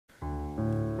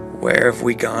Where have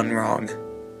we gone wrong?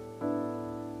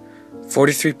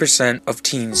 43% of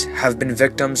teens have been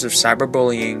victims of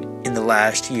cyberbullying in the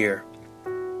last year.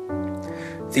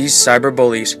 These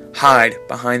cyberbullies hide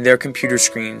behind their computer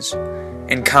screens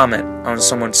and comment on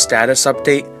someone's status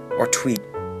update or tweet,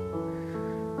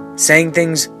 saying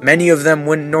things many of them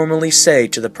wouldn't normally say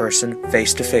to the person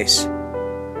face to face.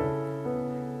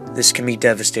 This can be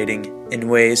devastating in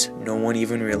ways no one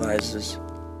even realizes.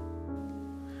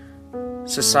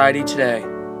 Society today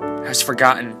has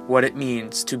forgotten what it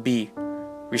means to be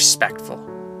respectful,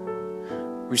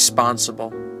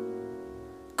 responsible,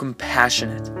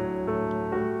 compassionate,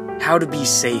 how to be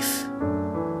safe,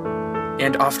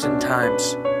 and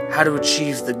oftentimes how to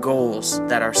achieve the goals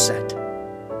that are set.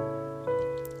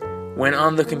 When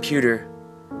on the computer,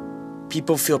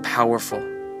 people feel powerful.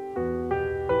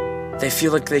 They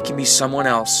feel like they can be someone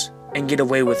else and get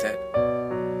away with it.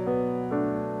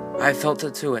 I felt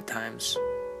it too at times.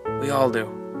 We all do.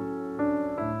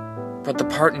 But the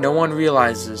part no one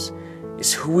realizes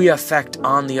is who we affect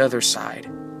on the other side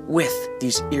with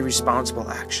these irresponsible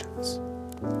actions.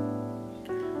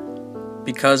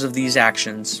 Because of these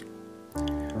actions,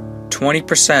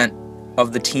 20%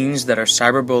 of the teens that are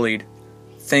cyberbullied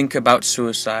think about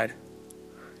suicide,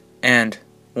 and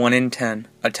 1 in 10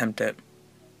 attempt it.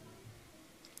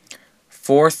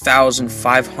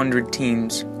 4,500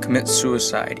 teens commit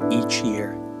suicide each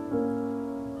year.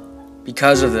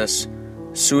 Because of this,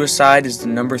 suicide is the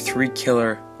number 3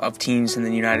 killer of teens in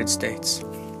the United States.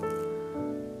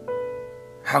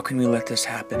 How can we let this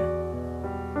happen?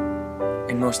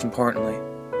 And most importantly,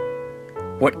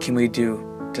 what can we do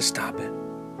to stop it?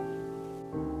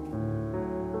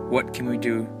 What can we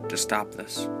do to stop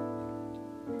this?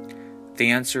 The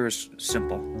answer is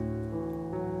simple.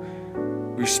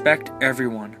 Respect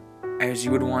everyone as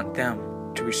you would want them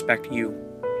to respect you.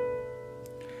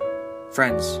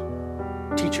 Friends,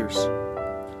 teachers,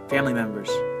 family members,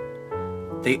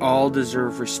 they all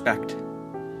deserve respect.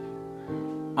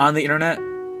 On the internet,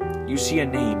 you see a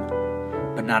name,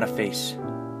 but not a face.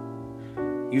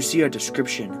 You see a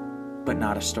description, but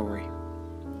not a story.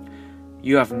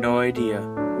 You have no idea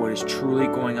what is truly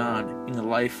going on in the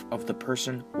life of the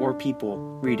person or people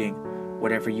reading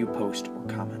whatever you post or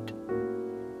comment.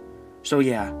 So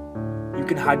yeah, you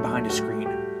can hide behind a screen,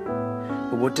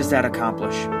 but what does that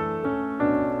accomplish?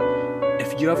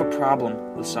 If you have a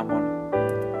problem with someone,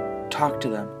 talk to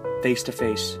them face to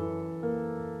face.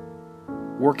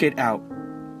 Work it out.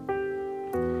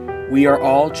 We are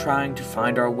all trying to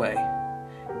find our way,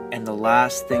 and the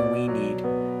last thing we need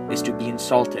is to be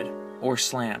insulted or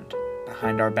slammed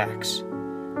behind our backs,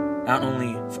 not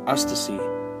only for us to see,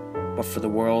 but for the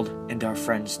world and our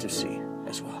friends to see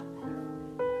as well.